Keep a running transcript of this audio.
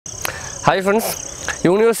Hi friends,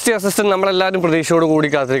 University Assistant നമ്മളെല്ലാവരും പ്രതീക്ഷയോട് കൂടി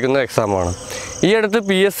കാത്തിരിക്കുന്ന എക്സാമാണ്. ഈ അടുത്ത്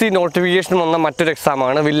PSC നോട്ടിഫിക്കേഷൻ വന്ന മറ്റൊരു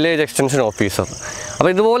എക്സാമാണ് വില്ലേജ് എക്സ്റ്റൻഷൻ ഓഫീസർ. അപ്പോൾ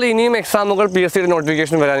ഇതുപോലെ ഇനിയും എക്സാമുകൾ PSCയുടെ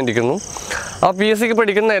നോട്ടിഫിക്കേഷൻ വരാനിരിക്കുന്നു. അപ്പോൾ PSCക്ക്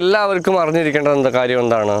പഠിക്കുന്ന എല്ലാവർക്കും അറിഞ്ഞിരിക്കേണ്ട കാര്യം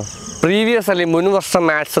എന്താണ്? പ്രീവിയസ് അല്ലെങ്കിൽ മുൻ വർഷം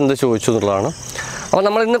മാത്സ് എന്ത് ചോദിച്ചു എന്നുള്ളതാണ്. അപ്പോൾ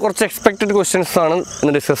നമ്മൾ ഇന്ന് കുറച്ച് എക്സ്പെക്റ്റഡ് ക്വസ്റ്റ്യൻസ് ആണ്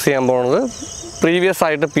ഇന്ന് ഡിസ്കസ് ചെയ്യാൻ പോകുന്നത്. പ്രീവിയസ്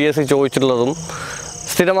ആയിട്ട് PSC ചോദിച്ചിട്ടുള്ളതും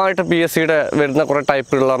സ്ഥിരമായിട്ട് PSCയുടെ വരുന്ന കുറേ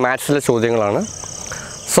ടൈപ്പിലുള്ള മാത്സിലെ ചോദ്യങ്ങളാണ്.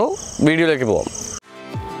 സോ വീഡിയോയിലേക്ക് പോകാം.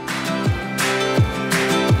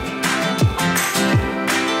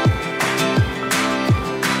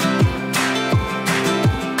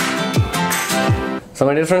 സോ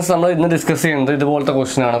മൈ ഡിയർ ഫ്രണ്ട്സ്, നമ്മൾ ഇന്ന് ഡിസ്കസ് ചെയ്യുന്നത് ഇതുപോലത്തെ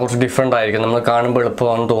ക്വസ്റ്റ്യൻ ആണ്. കുറച്ച് ഡിഫറെൻ്റ് ആയിരിക്കും. നമ്മൾ കാണുമ്പോൾ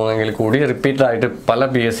എളുപ്പമാണെന്ന് തോന്നുമെങ്കിൽ കൂടി റിപ്പീറ്റഡ് ആയിട്ട് പല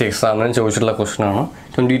PSC എക്സാമിനും ചോദിച്ചിട്ടുള്ള ക്വസ്റ്റ്യൻ ആണ്.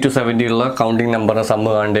 20 to 70 ഉള്ള കൗണ്ടിങ് നമ്പറിന്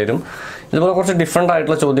സമ്മ് കാണേണ്ടി വരും. ഇതുപോലെ കുറച്ച് ഡിഫറെൻ്റ്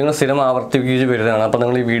ആയിട്ടുള്ള ചോദ്യങ്ങൾ സ്ഥിരം ആവർത്തിപ്പിച്ച് വരുന്നതാണ്. അപ്പോൾ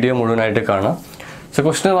നിങ്ങൾ ഈ വീഡിയോ മുഴുവനായിട്ട് കാണാം. സോ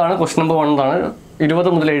ക്വസ്റ്റ്യൻ നമ്പർ 1 ആണ്. 20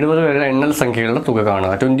 മുതൽ 70 വരെ എണ്ണൽ സംഖ്യകളുടെ തുക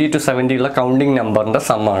കാണുക. 20 to 70 ഉള്ള കൗണ്ടിങ് നമ്പറിൻ്റെ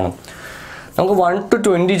സമ്മാണ്. നമുക്ക് 1 to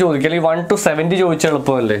 20 ചോദിക്കാം, അല്ലെങ്കിൽ 1 to 70 ചോദിച്ചാൽ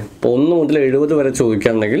എളുപ്പമല്ലേ? ഇപ്പോൾ 1 മുതൽ 70 വരെ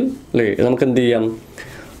ചോദിക്കുകയാണെങ്കിൽ അല്ലേ, നമുക്ക് എന്ത് ചെയ്യാം?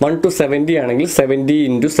 1 to 70 ആണെങ്കിൽ 70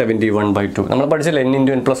 into 71/2. നമ്മൾ പഠിച്ചില്ല n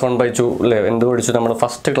into n plus 1/2 അല്ലേ? എന്ത് പഠിച്ചു? നമ്മൾ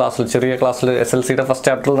ഫസ്റ്റ് ക്ലാസ്സിൽ, ചെറിയ ക്ലാസ്സിൽ, SLCയുടെ ഫസ്റ്റ്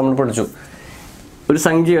ചാപ്റ്ററിൽ നമ്മൾ പഠിച്ചു. ഒരു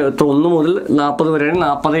സംഖ്യ 1 മുതൽ 40 വരെയാണ്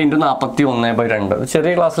 40 into 41/2.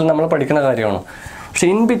 ചെറിയ ക്ലാസ്സിൽ നമ്മൾ പഠിക്കുന്ന കാര്യമാണ്. പക്ഷേ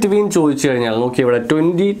ഇൻ ബിറ്റ്വീൻ ചോദിച്ചു കഴിഞ്ഞാൽ നോക്കി, ഇവിടെ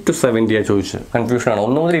 20 to 70 ചോദിച്ചത് കൺഫ്യൂഷനാണ്.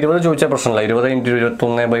 1 മുതൽ 20 ചോദിച്ചാൽ പ്രശ്നമില്ല. 20 into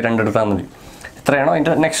 21/2 എടുത്താൽ മതി. എത്രയാണോ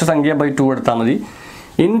അതിൻ്റെ നെക്സ്റ്റ് സംഖ്യ by2 എടുത്താൽ മതി.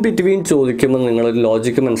 ഇൻ ബിറ്റ്വീൻ ചോദിക്കുമ്പോൾ നിങ്ങളൊരു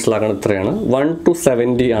ലോജിക്ക് മനസ്സിലാക്കണം. ഇത്രയാണ് 1 to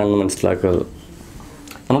 70 ആണെന്ന് മനസ്സിലാക്കുന്നത്.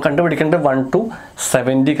 നമ്മൾ കണ്ടുപിടിക്കേണ്ടത് 1 to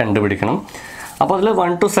 70 കണ്ടുപിടിക്കണം. അപ്പോൾ അതിൽ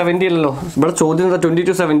 1 to 70 അല്ലല്ലോ, ഇവിടെ ചോദ്യം 20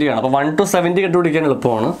 to 70 ആണ്. അപ്പോൾ 1 to 70 കണ്ടുപിടിക്കാൻ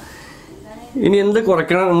എളുപ്പമാണ്. ഇനി എന്ത്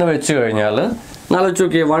കുറയ്ക്കണം എന്ന് വെച്ച് കഴിഞ്ഞാൽ ആലോചിച്ച്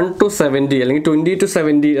നോക്കിയേ, 1 to 70 അല്ലെങ്കിൽ 20 to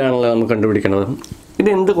 70 ആണല്ലോ നമുക്ക് കണ്ടുപിടിക്കേണ്ടത്. ഇത്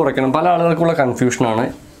എന്ത് കുറയ്ക്കണം? പല ആളുകൾക്കുള്ള കൺഫ്യൂഷനാണ്.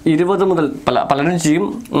 20 മുതൽ പലരും ചെയ്യും,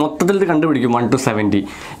 മൊത്തത്തിൽ ഇത് കണ്ടുപിടിക്കും 1 to 70,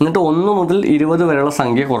 എന്നിട്ട് 1 മുതൽ 20 വരെയുള്ള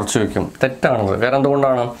സംഖ്യ കുറച്ച് വയ്ക്കും. തെറ്റാണത്. കാരണം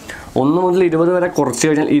എന്തുകൊണ്ടാണ്? 1 മുതൽ 20 വരെ കുറച്ച്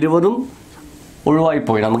കഴിഞ്ഞാൽ 20ഉം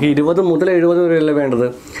ഒഴിവായിപ്പോയി. നമുക്ക് 20 മുതൽ 70 വരെയല്ലേ വേണ്ടത്.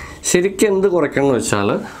 ശരിക്കും എന്ത് കുറയ്ക്കണം എന്ന് വെച്ചാൽ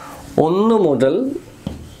 1 മുതൽ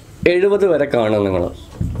 70 വരെ കാണും.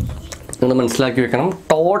 നിങ്ങൾ മനസ്സിലാക്കി വെക്കണം.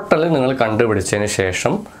 ടോട്ടൽ നിങ്ങൾ കണ്ടുപിടിച്ചതിന്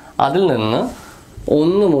ശേഷം അതിൽ നിന്ന്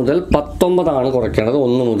 1 മുതൽ 19 കുറയ്ക്കേണ്ടത്.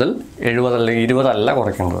 1 മുതൽ 70 അല്ലെങ്കിൽ 20 അല്ല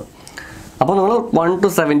കുറയ്ക്കേണ്ടത്. അപ്പോൾ നിങ്ങൾ 1 to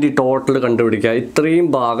 70 ടോട്ടൽ കണ്ടുപിടിക്കുക. ഇത്രയും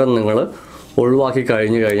ഭാഗം നിങ്ങൾ ഒഴിവാക്കി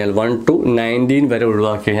കഴിഞ്ഞാൽ 1 to 19 വരെ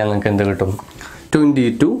ഒഴിവാക്കി കഴിഞ്ഞാൽ നിങ്ങൾക്ക് എന്ത് കിട്ടും? 20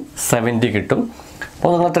 to 70 കിട്ടും.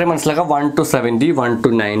 അപ്പോൾ നിങ്ങൾ അത്രയും മനസ്സിലാക്കുക. 1 to 70, 1 to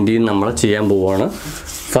 19 നമ്മൾ ചെയ്യാൻ പോവുകയാണ്.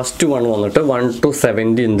 ഫസ്റ്റ് 1 വന്നിട്ട് 1 to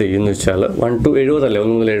 70 എന്ത് ചെയ്യുമെന്ന് വെച്ചാൽ 1 to 70 അല്ലേ,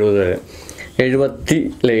 1 മുതൽ 70 വരെ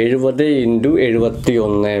 70 into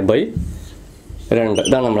 71/2.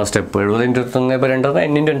 ഇതാണ് നമ്മുടെ step. 70 into 71/2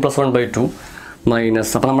 n into n plus 1/2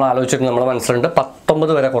 minus. അപ്പോൾ നമ്മൾ ആലോചിച്ചിട്ട് നമ്മളെ മനസ്സിലുണ്ട്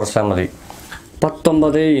 19 വരെ കുറച്ചാൽ മതി.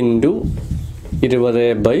 19 into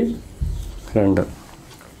 20/2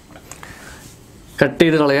 കട്ട്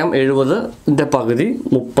ചെയ്ത് കളയാം. 70ൻ്റെ പകുതി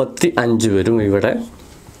 35 വരും. ഇവിടെ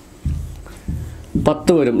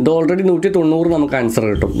 10 വരും. ഇത് ഓൾറെഡി 190 നമുക്ക് ആൻസർ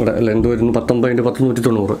കിട്ടും. ഇവിടെ അല്ല, എന്ത് വരുന്നു? 19 into 10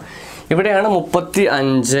 190. ഇവിടെയാണ്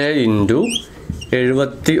 35 into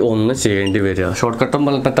 71 ചെയ്യേണ്ടി വരിക. ഷോർട്ട് കട്ടും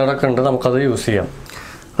മെത്തേഡൊക്കെ ഉണ്ട്, നമുക്കത് യൂസ് ചെയ്യാം.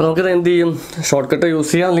 അപ്പോൾ നമുക്കിത് എന്ത് ചെയ്യും? ഷോർട്ട് കട്ട് യൂസ്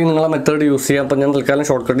ചെയ്യാം, അല്ലെങ്കിൽ നിങ്ങളെ മെത്തേഡ് യൂസ് ചെയ്യാം. അപ്പോൾ ഞാൻ തൽക്കാലം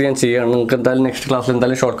ഷോർട്ട് കട്ട് ഞാൻ ചെയ്യുകയാണ്. നിങ്ങൾക്ക് എന്തായാലും നെക്സ്റ്റ് ക്ലാസ്സിൽ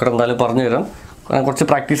എന്തായാലും ഷോർട്ട് കട്ട് എന്തായാലും പറഞ്ഞു തരാം. കുറച്ച്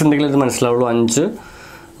പ്രാക്ടീസ് ഉണ്ടെങ്കിൽ ഇത് മനസ്സിലാവുള്ളൂ. 5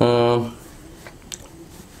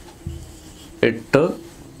 8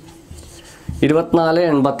 24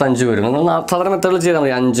 85 വരും. നിങ്ങൾ സാധാരണ മെത്തേഡിൽ ചെയ്താൽ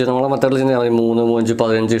മതി. 5 നമ്മളെ മെത്തേഡിൽ ചെയ്താൽ മതി. 3 5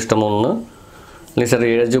 15 ഇഷ്ടം 1, അല്ലെങ്കിൽ 7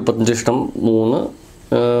 35 ഇഷ്ടം 3,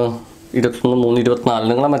 21 3 24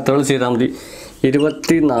 നിങ്ങളെ മെത്തേഡിൽ ചെയ്താൽ മതി.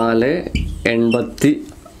 24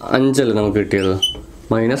 85 അല്ലേ നമുക്ക് കിട്ടിയത്.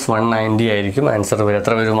 -190 ആയിരിക്കും ആൻസർ വരും.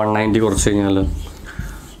 എത്ര വരും? 190 കുറച്ച് കഴിഞ്ഞാൽ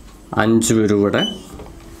 5 വരും ഇവിടെ.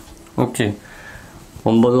 ഓക്കെ,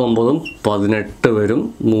 9 9 18 വരും.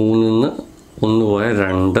 3 1 പോയ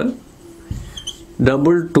 2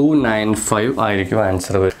 2295 ആയിരിക്കും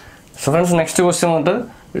ആൻസർ വരും. സോ ഫ്രണ്ട്സ്, നെക്സ്റ്റ് ക്വസ്റ്റ്യൻ വന്നിട്ട്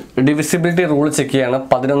ഡിവിസിബിലിറ്റി റൂൾ ചെക്ക് ചെയ്യാണ്.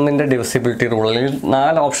 11ൻ്റെ ഡിവിസിബിലിറ്റി റൂൾ, അല്ലെങ്കിൽ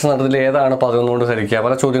 4 ഓപ്ഷൻ നടത്തിൽ ഏതാണ് 11 കൊണ്ട് ഹരിക്കുക?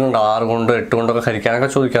 പല ചോദ്യങ്ങളുണ്ട്. 6 കൊണ്ട് 8 കൊണ്ടൊക്കെ ഹരിക്കാനൊക്കെ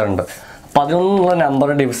ചോദിക്കാറുണ്ട്. 11 എന്നുള്ള നമ്പർ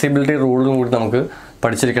ഡിവിസിബിലിറ്റി റൂളും കൂടി നമുക്ക്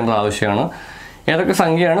പഠിച്ചിരിക്കേണ്ട ആവശ്യമാണ്. ഏതൊക്കെ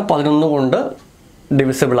സംഖ്യയാണ് 11 കൊണ്ട്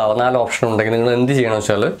ഡിവിസിബിൾ ആവുക? 4 ഓപ്ഷൻ ഉണ്ടെങ്കിൽ നിങ്ങൾ എന്ത് ചെയ്യണമെന്ന്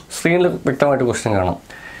വെച്ചാൽ സ്ക്രീനിൽ വ്യക്തമായിട്ട് ക്വസ്റ്റ്യൻ കാണാം.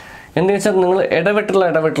 എന്താ വെച്ചാൽ നിങ്ങൾ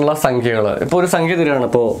ഇടവിട്ടുള്ള സംഖ്യകൾ, ഇപ്പോൾ ഒരു സംഖ്യ തരികയാണ്.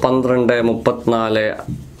 ഇപ്പോൾ 12 34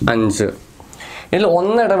 5 ഇതിൽ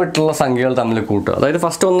 1 ഇടവിട്ടുള്ള സംഖ്യകൾ തമ്മിൽ കൂട്ടുക. അതായത്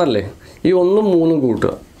ഫസ്റ്റ് 1 അല്ലേ, ഈ 1ഉം 3ഉം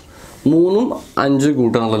കൂട്ടുക. 3ഉം 5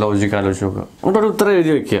 കൂട്ടുക എന്നുള്ള ലോജിക്ക് ആലോചിച്ച് നോക്കുക. എന്നിട്ടൊരു ഉത്തരം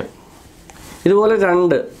എഴുതി വയ്ക്കുക. ഇതുപോലെ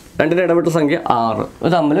 2 രണ്ടിൻ്റെ ഇടപെട്ട സംഖ്യ 6. ഇത്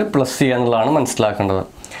തമ്മിൽ പ്ലസ് ചെയ്യുക എന്നുള്ളതാണ് മനസ്സിലാക്കേണ്ടത്.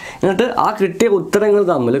 എന്നിട്ട് ആ കിട്ടിയ ഉത്തരങ്ങൾ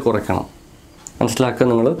തമ്മിൽ കുറയ്ക്കണം. മനസ്സിലാക്കുക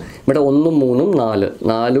നിങ്ങൾ. ഇവിടെ 1, 3, 4,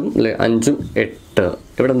 4 അല്ലേ, 5, 8.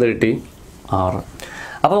 ഇവിടെ എന്ത് കിട്ടി? 6.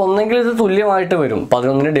 അപ്പോൾ ഒന്നെങ്കിൽ ഇത് തുല്യമായിട്ട് വരും.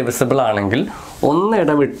 11 ഡിവിസിബിൾ ആണെങ്കിൽ 1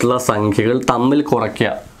 ഇടവിട്ടുള്ള സംഖ്യകൾ തമ്മിൽ കുറയ്ക്കുക.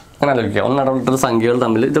 അങ്ങനെ ആലോചിക്കുക. 1 ഇടവിട്ടുള്ള സംഖ്യകൾ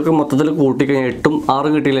തമ്മിൽ ഇതൊക്കെ മൊത്തത്തിൽ കൂട്ടിക്കഴിഞ്ഞാൽ 8ഉം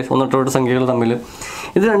 6ഉം കിട്ടിയില്ലേ? 1 ഇടവിട്ട സംഖ്യകൾ തമ്മിൽ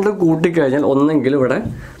ഇത് രണ്ടും കൂട്ടിക്കഴിഞ്ഞാൽ ഒന്നെങ്കിൽ ഇവിടെ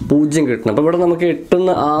 0 കിട്ടണം. അപ്പോൾ ഇവിടെ നമുക്ക് 8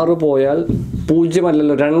 6 പോയാൽ 0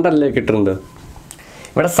 അല്ലല്ലോ, 2 അല്ലേ കിട്ടുന്നത്.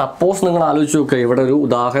 ഇവിടെ സപ്പോസ് നിങ്ങൾ ആലോചിച്ച് നോക്കുക, ഇവിടെ ഒരു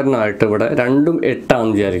ഉദാഹരണമായിട്ട് ഇവിടെ 2ഉം 8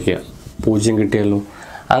 ആണെന്ന് വിചാരിക്കുക, 0 കിട്ടിയല്ലോ.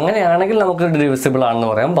 അങ്ങനെയാണെങ്കിൽ നമുക്ക് ഡിവിസിബിൾ ആണെന്ന്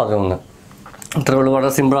പറയാം 11. ഇത്രയുള്ള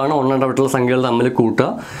വളരെ സിമ്പിളാണ്. 1 ഇടവിട്ടുള്ള സംഖ്യകൾ തമ്മിൽ കൂട്ടുക,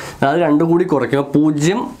 അത് 2 കൂടി കുറയ്ക്കുക,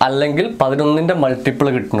 0 അല്ലെങ്കിൽ 11ൻ്റെ മൾട്ടിപ്പിൾ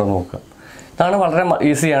കിട്ടുന്നത് നോക്കുക. ഇതാണ് വളരെ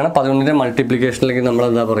ഈസിയാണ്. 11ൻ്റെ മൾട്ടിപ്ലിക്കേഷനിലേക്ക് നമ്മൾ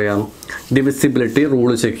എന്താ പറയുക, ഡിവിസിബിലിറ്റി റൂൾ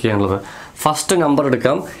ചെക്ക് ചെയ്യാനുള്ളത്. ഫസ്റ്റ് നമ്പർ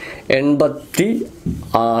എടുക്കാം, 86,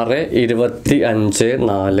 25,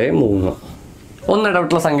 4, 3. 1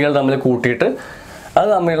 ഇടവിട്ടുള്ള സംഖ്യകൾ തമ്മിൽ കൂട്ടിയിട്ട് അത്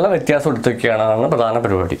തമ്മിലുള്ള വ്യത്യാസം എടുത്ത് വയ്ക്കുകയാണ് പ്രധാന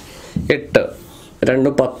പരിപാടി. 8, 2,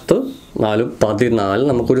 10, 4, 14.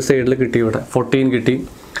 നമുക്കൊരു സൈഡിൽ കിട്ടി, ഇവിടെ 14 കിട്ടി.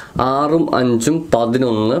 6ഉം 5ഉം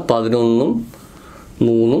 11, 11ഉം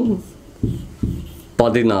 3ഉം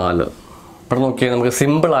 14. ഇവിടെ നോക്കിയാൽ നമുക്ക്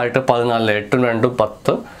സിമ്പിളായിട്ട് 14, 8ഉം 2ഉം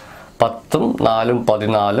 10, 10ഉം 4ഉം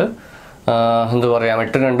 14. എന്ത് പറയാം,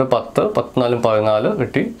 8ഉം 2ഉം 10, 10, 4ഉം 14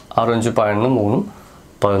 കിട്ടി. 6, 5, 11, 3ഉം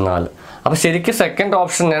 14. അപ്പോൾ ശരിക്കും സെക്കൻഡ്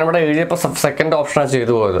ഓപ്ഷൻ ഞാനിവിടെ എഴുതിയപ്പോൾ സെക്കൻഡ് ഓപ്ഷനാണ്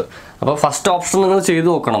ചെയ്തു പോയത്. അപ്പോൾ ഫസ്റ്റ് ഓപ്ഷൻ നിങ്ങൾ ചെയ്ത്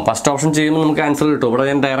നോക്കണം. ഫസ്റ്റ് ഓപ്ഷൻ ചെയ്യുമ്പോൾ നമുക്ക് ആൻസർ കിട്ടും. ഇവിടെ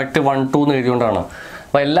ഞാൻ ഡയറക്റ്റ് 1, 2 എന്ന് എഴുതിയോണ്ടാണ്.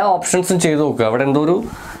 അപ്പോൾ എല്ലാ ഓപ്ഷൻസും ചെയ്ത് നോക്കുക. അവിടെ എന്തോ ഒരു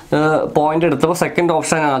പോയിന്റ് എടുത്തപ്പോൾ സെക്കൻഡ്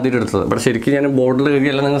ഓപ്ഷനാണ് ആദ്യം എടുത്തത്. ഇവിടെ ശരിക്കും ഞാൻ ബോർഡിൽ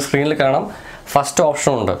എഴുതിയല്ല, നിങ്ങൾ സ്ക്രീനിൽ കാണാം ഫസ്റ്റ്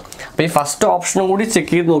ഓപ്ഷൻ ഉണ്ട്. അപ്പോൾ ഈ ഫസ്റ്റ് ഓപ്ഷനും കൂടി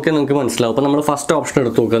ചെക്ക് ചെയ്ത് നോക്കിയാൽ നിങ്ങൾക്ക് മനസ്സിലാവും. അപ്പോൾ നമ്മൾ ഫസ്റ്റ് ഓപ്ഷൻ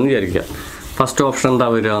എടുത്ത് നോക്കുക എന്ന് വിചാരിക്കുക. ഫസ്റ്റ് ഓപ്ഷൻ എന്താ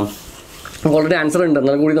വരിക? ഓൾറെഡി ആൻസർ ഉണ്ട്,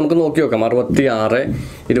 എന്നാലും കൂടി നമുക്ക് നോക്കി നോക്കാം. 66,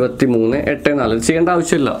 23, 8, 4. ചെയ്യേണ്ട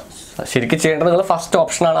ആവശ്യമില്ല. ശരിക്കും ചെയ്യേണ്ടത് നിങ്ങൾ ഫസ്റ്റ്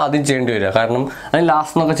ഓപ്ഷനാണ് ആദ്യം ചെയ്യേണ്ടി വരിക. കാരണം അതിന്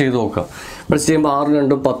ലാസ്റ്റ് എന്നൊക്കെ ചെയ്ത് നോക്കുക. ഇവിടെ ചെയ്യുമ്പോൾ 6,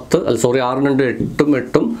 2, 10, 6, 2, 8, 8,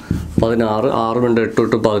 16. 6, 2, 8,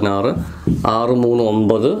 8, 16. 6, 3,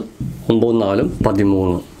 9, 9, 4,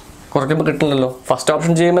 13. കുറയ്ക്കുമ്പോൾ കിട്ടില്ലല്ലോ. ഫസ്റ്റ്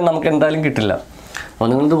ഓപ്ഷൻ ചെയ്യുമ്പോൾ നമുക്ക് എന്തായാലും കിട്ടില്ല. അപ്പോൾ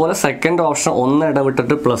നിങ്ങളിതുപോലെ സെക്കൻഡ് ഓപ്ഷൻ 1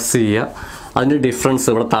 ഇടവിട്ടിട്ട് പ്ലസ് ചെയ്യുക. അതിൻ്റെ ഡിഫറൻസ്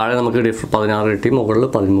ഇവിടെ താഴെ നമുക്ക് 16 കിട്ടി, മുകളിൽ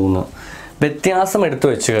 13. വ്യത്യാസം എടുത്തു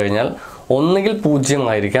വെച്ച് കഴിഞ്ഞാൽ ഒന്നുകിൽ 0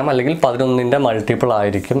 ആയിരിക്കാം, അല്ലെങ്കിൽ 11ൻ്റെ മൾട്ടിപ്പിൾ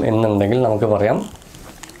ആയിരിക്കും എന്നുണ്ടെങ്കിൽ നമുക്ക് പറയാം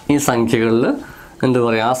ഈ സംഖ്യകളിൽ എന്ത്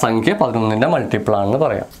പറയാം, ആ സംഖ്യ 11ൻ്റെ മൾട്ടിപ്പിൾ ആണെന്ന്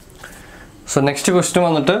പറയാം. സോ നെക്സ്റ്റ് ക്വസ്റ്റ്യൻ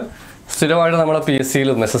വന്നിട്ട് സ്ഥിരമായിട്ട് നമ്മളെ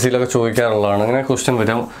PSCയിലും SSCയിലൊക്കെ ചോദിക്കാറുള്ളതാണ്. ഇങ്ങനെ ക്വസ്റ്റ്യൻ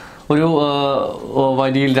വരാം. ഒരു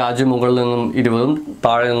വരിയിൽ രാജ്യം മുകളിൽ നിന്നും 20ഉം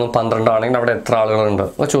താഴെ നിന്നും 12 ആണെങ്കിൽ അവിടെ എത്ര ആളുകളുണ്ട്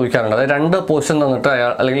അത് ചോദിക്കാറുണ്ട്. അതായത് 2 പോർഷൻ തന്നിട്ട്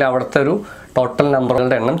അല്ലെങ്കിൽ അവിടുത്തെ ഒരു ടോട്ടൽ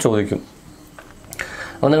നമ്പറുകളുടെ എണ്ണം ചോദിക്കും.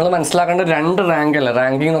 അപ്പോൾ നിങ്ങൾ മനസ്സിലാക്കേണ്ട 2 റാങ്ക് അല്ല,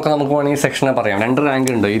 റാങ്കിങ് എന്നൊക്കെ നമുക്ക് വേണമെങ്കിൽ ഈ സെക്ഷനെ പറയാം. 2 റാങ്ക്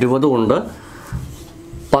ഉണ്ട്, 20ഉം ഉണ്ട്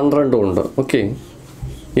 12ഉം ഉണ്ട്. ഓക്കെ,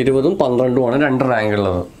 20ഉം 12ഉം ആണ് 2 റാങ്ക്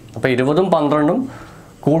ഉള്ളത്. അപ്പോൾ 20ഉം 12ഉം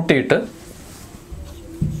കൂട്ടിയിട്ട്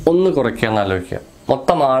 1 കുറയ്ക്കുക എന്ന് ആലോചിക്കുക.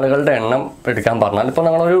 മൊത്തം ആളുകളുടെ എണ്ണം എടുക്കാൻ പറഞ്ഞാൽ ഇപ്പോൾ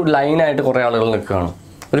നമ്മളൊരു ലൈനായിട്ട് കുറേ ആളുകൾ നിൽക്കുകയാണ്.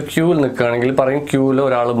 ഒരു ക്യൂവിൽ നിൽക്കുകയാണെങ്കിൽ പറയും ക്യൂവിൽ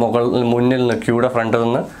ഒരാൾ മുന്നിൽ നിന്ന് ക്യൂയുടെ ഫ്രണ്ടിൽ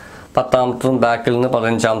നിന്ന് 10ാമത്തതും ബാക്കിൽ നിന്ന്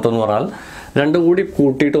 15ാമത്തതെന്ന് പറഞ്ഞാൽ 2 കൂടി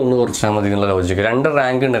കൂട്ടിയിട്ട് 1 കുറച്ചാൽ മതി എന്നുള്ള ലോജിക്ക്. 2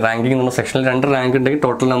 റാങ്ക് ഉണ്ട്, റാങ്കിങ് എന്ന സെക്ഷനിൽ 2 റാങ്ക് ഉണ്ടെങ്കിൽ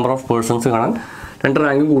ടോട്ടൽ നമ്പർ ഓഫ് പേഴ്സൺസ് കാണാൻ 2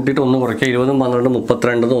 റാങ്ക് കൂട്ടിയിട്ട് 1 കുറയ്ക്കുക. 20ഉം 12ഉം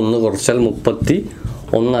 32, 1 കുറച്ചാൽ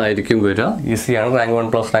 31 ആയിരിക്കും വരിക. ഈസിയാണ്. റാങ്ക് 1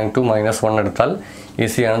 + റാങ്ക് 2 -1 എടുത്താൽ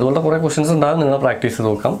ഈസിയാണ്. അതുപോലത്തെ കുറേ ക്വസ്റ്റ്യൻസ് ഉണ്ടാകും, നിങ്ങൾ പ്രാക്ടീസ് ചെയ്ത്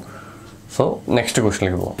നോക്കാം. സോ നെക്സ്റ്റ്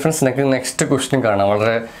ക്വസ്റ്റിലേക്ക് പോകും ഫ്രണ്ട്സ്. നെക്സ്റ്റ് ക്വസ്റ്റ്യൻ കാണാം.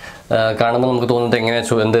 വളരെ കാണുമ്പോൾ നമുക്ക് തോന്നുന്നത്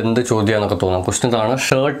എങ്ങനെയാണ് എന്ത് ചോദ്യമാണെന്നൊക്കെ തോന്നാം. ക്വസ്റ്റ്യൻ ഇതാണ്: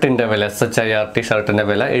 ഷർട്ടിൻ്റെ വില SHIRT ഷർട്ടിൻ്റെ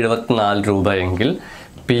വില 74 രൂപ എങ്കിൽ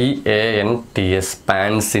PANTS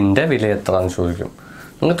പാൻസിൻ്റെ വില എത്രയാണെന്ന് ചോദിക്കും.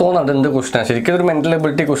 നിങ്ങൾക്ക് തോന്നാം അതെന്ത് ക്വസ്റ്റ്യനാണ്? ശരിക്കും ഒരു മെൻ്റൽ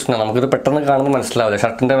എബിലിറ്റി ക്വസ്റ്റ്യനാണ്. നമുക്കിത് പെട്ടെന്ന് കാണുമ്പോൾ മനസ്സിലാവില്ല.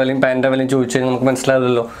 ഷർട്ടിൻ്റെ വിലയും പാൻറ്റിൻ്റെ വിലയും ചോദിച്ചു കഴിഞ്ഞാൽ നമുക്ക്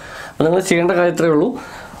മനസ്സിലാവില്ലല്ലോ. അപ്പോൾ നിങ്ങൾ ചെയ്യേണ്ട കാര്യത്രേ ഉള്ളൂ.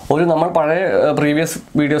 നമ്മൾ പഴയ പ്രീവിയസ്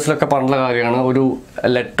വീഡിയോസിലൊക്കെ പറഞ്ഞ കാര്യമാണ്. ഒരു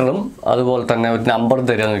ലെറ്ററും അതുപോലെ തന്നെ ഒരു നമ്പർ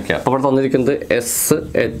തരാമെന്ന് വയ്ക്കുക. അപ്പോൾ ഇവിടെ തന്നിരിക്കുന്നത്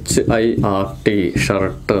SHIRT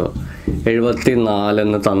ഷർട്ട് 74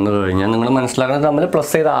 എന്ന് തന്നു കഴിഞ്ഞാൽ നിങ്ങൾ മനസ്സിലാക്കുന്നത് നമ്മൾ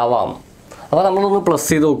പ്ലസ് ചെയ്താവാം. അപ്പോൾ നമ്മളൊന്ന് പ്ലസ്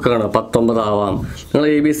ചെയ്ത് നോക്കുകയാണ്, 19 ആവാം. നിങ്ങൾ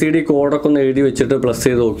ABCD കോഡൊക്കെ ഒന്ന് എഴുതി വെച്ചിട്ട് പ്ലസ്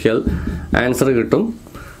ചെയ്ത് നോക്കിയാൽ ആൻസർ കിട്ടും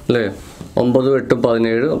അല്ലേ. 9, 8,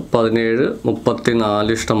 17, 17,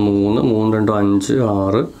 34 ഇഷ്ടം 3, 3, 2, 5,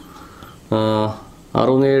 6,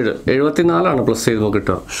 67, 74 പ്ലസ് ചെയ്ത് നമുക്ക്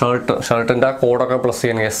കിട്ടുക. ഷർട്ടിൻ്റെ ആ കോഡൊക്കെ പ്ലസ്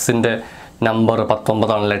ചെയ്യണം. എസിൻ്റെ നമ്പർ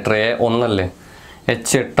 19 ലെറ്റർ A 1 അല്ലേ,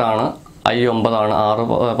 H 8 I 9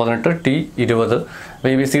 6 18 T 20.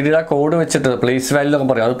 ABCD ആ കോഡ് വെച്ചിട്ട് പ്ലേസ് വാല്യൂ എന്നൊക്കെ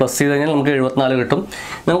പറയും. അത് പ്ലസ് ചെയ്ത് കഴിഞ്ഞാൽ നമുക്ക് 74 കിട്ടും.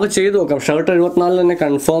 നമുക്ക് ചെയ്ത് നോക്കാം. ഷർട്ട് 74 തന്നെ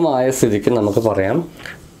കൺഫേം ആയ സ്ഥിതിക്ക് നമുക്ക് പറയാം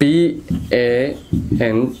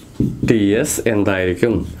PANTS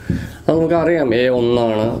എന്തായിരിക്കും? അത് നമുക്കറിയാം A1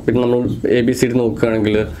 ആണ്. പിന്നെ നമ്മൾ ABCD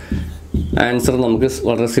നോക്കുകയാണെങ്കിൽ ആൻസർ നമുക്ക്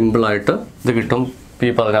വളരെ സിമ്പിളായിട്ട് ഇത് കിട്ടും.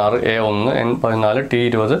 P16 A1 N14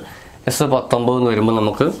 T20 S19 എന്ന് വരുമ്പോൾ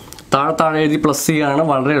നമുക്ക് താഴെ എഴുതി പ്ലസ് ചെയ്യാണ്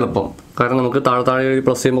വളരെ എളുപ്പം. കാരണം നമുക്ക് താഴെ എഴുതി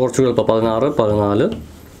പ്ലസ് ചെയ്യുമ്പോൾ കുറച്ച് എളുപ്പം. 16 14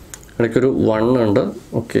 ഇടയ്ക്കൊരു 1 ഉണ്ട്.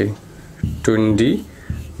 ഓക്കെ 20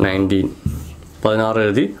 19 16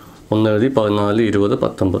 എഴുതി 1 എഴുതി 14 20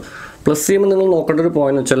 19. പ്ലസ് ചെയ്യുമ്പോൾ നിങ്ങൾ നോക്കേണ്ട ഒരു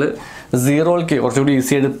പോയിന്റ് വെച്ചാൽ സീറോയിലേക്ക് കുറച്ചുകൂടി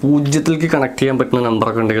ഈസി ആയിട്ട് 0ലേക്ക് കണക്ട് ചെയ്യാൻ പറ്റുന്ന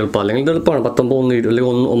നമ്പറൊക്കെ ഉണ്ടെങ്കിൽ എളുപ്പം. അല്ലെങ്കിൽ ഇത് എളുപ്പമാണ്. 19 1 20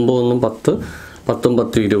 അല്ലെങ്കിൽ 9 1 10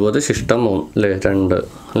 19 20 ശിഷ്ടം 3 അല്ലേ 2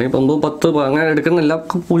 അല്ലെങ്കിൽ 9 10 അങ്ങനെ എടുക്കുന്ന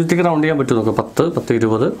എല്ലാവർക്കും 0ലേക്ക് റൗണ്ട് ചെയ്യാൻ പറ്റും. നോക്കാം 10 10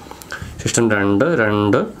 20 ശിഷ്ടം 2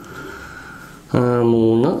 2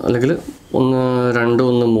 3 അല്ലെങ്കിൽ 1 2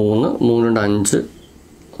 1 3 3 2 5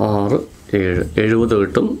 6 7 70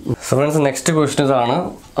 കിട്ടും. സോ ഫ്രണ്ട്സ് നെക്സ്റ്റ് ക്വസ്റ്റ്യൻ ഇതാണ്.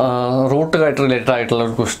 റൂട്ടുമായിട്ട് റിലേറ്റഡ് ആയിട്ടുള്ള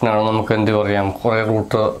ഒരു ക്വസ്റ്റ്യൻ ആണ്. നമുക്ക് എന്ത് പറയാം, കുറേ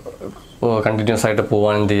റൂട്ട് കണ്ടിന്യൂസ് ആയിട്ട്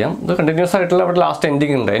പോകാൻ എന്ത് ചെയ്യാം. ഇത് കണ്ടിന്യൂസ് ആയിട്ടുള്ള അവിടെ ലാസ്റ്റ്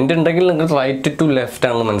എൻഡിങ് ഉണ്ട്. എൻഡ് ഉണ്ടെങ്കിൽ നിങ്ങൾക്ക് റൈറ്റ് ടു ലെഫ്റ്റ്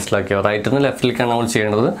ആണെന്ന് മനസ്സിലാക്കിയോ. റൈറ്റിൽ നിന്ന് ലെഫ്റ്റിലേക്കാണ് നമ്മൾ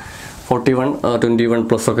ചെയ്യേണ്ടത്. 41 21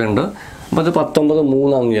 പ്ലസ് ഒക്കെ ഉണ്ട്. അപ്പോൾ ഇത് 19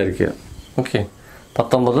 3 ആണെന്ന് വിചാരിക്കുക. ഓക്കെ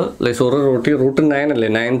 19 സോറി റൂട്ട് 9 അല്ലേ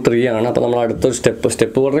 9 3 ആണ്. അപ്പോൾ നമ്മൾ അടുത്തൊരു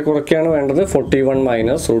സ്റ്റെപ്പ് വളരെ കുറയ്ക്കുകയാണ് വേണ്ടത്. 41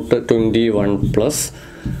 minus root 21 plus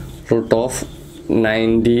root of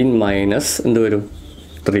 19 minus എന്ത് വരും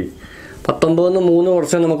 3. 19 3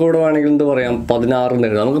 കുറച്ച് നമുക്ക് ഇവിടെ വേണമെങ്കിൽ എന്ത് പറയാം 16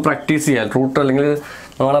 എഴുതാം. നമുക്ക് പ്രാക്ടീസ് ചെയ്യാം റൂട്ട്. അല്ലെങ്കിൽ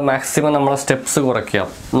നമ്മളെ മാക്സിമം നമ്മളെ സ്റ്റെപ്സ് കുറയ്ക്കാം.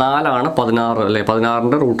 4 16 അല്ലേ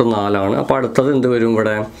 16ൻ്റെ റൂട്ട് 4 ആണ്. അപ്പോൾ അടുത്തത് എന്ത് വരും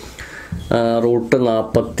ഇവിടെ റൂട്ട്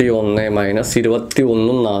 41 മൈനസ്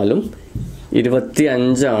 21 4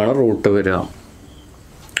 25 ആണ് റൂട്ട് വരിക.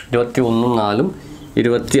 21 4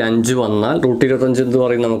 25 വന്നാൽ റൂട്ട് 25 എന്ത്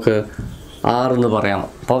പറയും നമുക്ക് 6 എന്ന് പറയാം.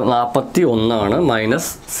 അപ്പോൾ 41 ആണ് മൈനസ്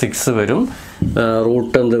 6 വരും.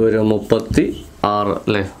 റൂട്ട് എന്ത് വരും 36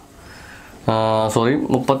 അല്ലേ സോറി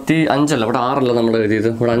 35 അല്ല ഇവിടെ 6 അല്ല നമ്മൾ എഴുതിയത്.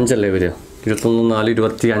 ഇവിടെ 5 അല്ലേ വരിക. 21 4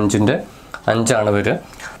 25ൻ്റെ 5 ആണ് വരിക.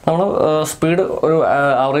 നമ്മൾ സ്പീഡ് ഒരു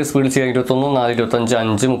ആവറേജ് സ്പീഡ് ചെയ്യാൻ 21 4 25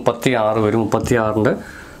 5 36 വരും. 36ൻ്റെ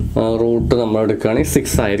റൂട്ട് നമ്മൾ എടുക്കുകയാണെങ്കിൽ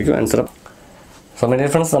 6 ആയിരിക്കും answer. So my dear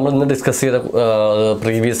friends, നമ്മൾ ഇന്ന് ഡിസ്കസ് ചെയ്ത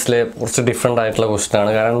പ്രീവിയസിലെ കുറച്ച് ഡിഫറെൻ്റ് ആയിട്ടുള്ള ക്വസ്റ്റ്യൻ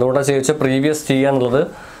ആണ്. കാരണം എന്തുകൊണ്ടാണ് ചോദിച്ചാൽ പ്രീവിയസ് ചെയ്യുക എന്നുള്ളത്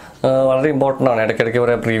വളരെ ഇമ്പോർട്ടൻ്റ് ആണ്. ഇടയ്ക്കിടയ്ക്ക്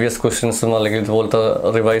കുറേ പ്രീവിയസ് ക്വസ്റ്റ്യൻസും അല്ലെങ്കിൽ ഇതുപോലത്തെ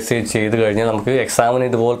റിവൈസ് ചെയ്ത് കഴിഞ്ഞാൽ നമുക്ക് എക്സാമിന്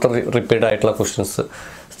ഇതുപോലത്തെ റിപ്പീറ്റ് ആയിട്ടുള്ള ക്വസ്റ്റ്യൻസ്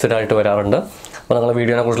സ്ഥിരമായിട്ട് വരാറുണ്ട്. അപ്പോൾ നിങ്ങളുടെ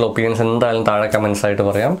വീഡിയോനെ കുറിച്ചുള്ള ഒപ്പീനിയൻസ് എന്തായാലും താഴെ കമൻസ് ആയിട്ട്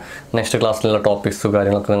പറയാം. നെക്സ്റ്റ് ക്ലാസ്സിലുള്ള ടോപ്പിക്സും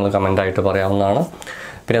കാര്യങ്ങളൊക്കെ നിങ്ങൾ കമൻ്റായിട്ട് പറയാവുന്നതാണ്.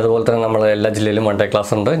 പിന്നെ അതുപോലെ തന്നെ നമ്മൾ എല്ലാ ജില്ലയിലും 1 ഡേ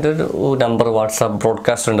ക്ലാസ് ഉണ്ട്. ഇതിൻ്റെ ഒരു നമ്പർ വാട്സാപ്പ്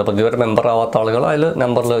ബ്രോഡ്കാസ്റ്റ് ഉണ്ട്. അപ്പോൾ ഇതുവരെ മെമ്പർ ആവാത്ത ആളുകൾ അതിൽ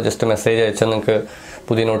നമ്പറിൽ ജസ്റ്റ് മെസ്സേജ് അയച്ചാൽ നിങ്ങൾക്ക്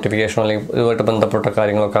പുതിയ നോട്ടിഫിക്കേഷൻ അല്ലെങ്കിൽ ഇതുമായിട്ട് ബന്ധപ്പെട്ട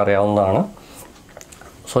കാര്യങ്ങളൊക്കെ അറിയാവുന്നതാണ്.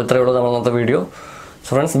 സോ ഇത്രയേ ഉള്ളൂ നമ്മൾ ഇന്നത്തെ video.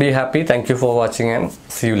 So friends, be happy. Thank you for watching and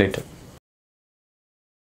see you later.